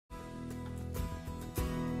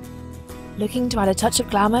Looking to add a touch of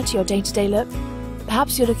glamour to your day-to-day look?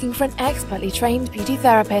 Perhaps you're looking for an expertly trained beauty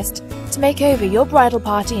therapist to make over your bridal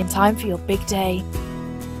party in time for your big day.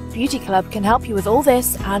 Beauty Club can help you with all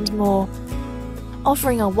this and more,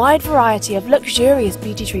 offering a wide variety of luxurious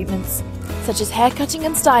beauty treatments, such as haircutting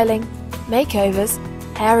and styling, makeovers,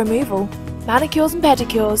 hair removal, manicures and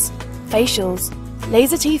pedicures, facials,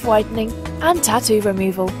 laser teeth whitening, and tattoo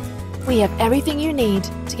removal. We have everything you need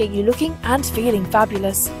to get you looking and feeling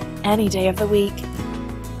fabulous any day of the week.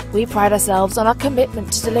 We pride ourselves on our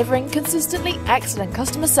commitment to delivering consistently excellent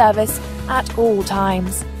customer service at all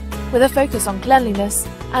times, with a focus on cleanliness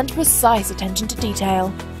and precise attention to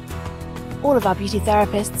detail. All of our beauty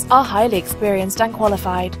therapists are highly experienced and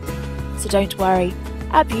qualified, so don't worry,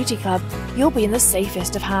 at Beauty Club you'll be in the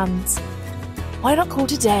safest of hands. Why not call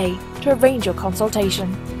today to arrange your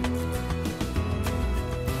consultation?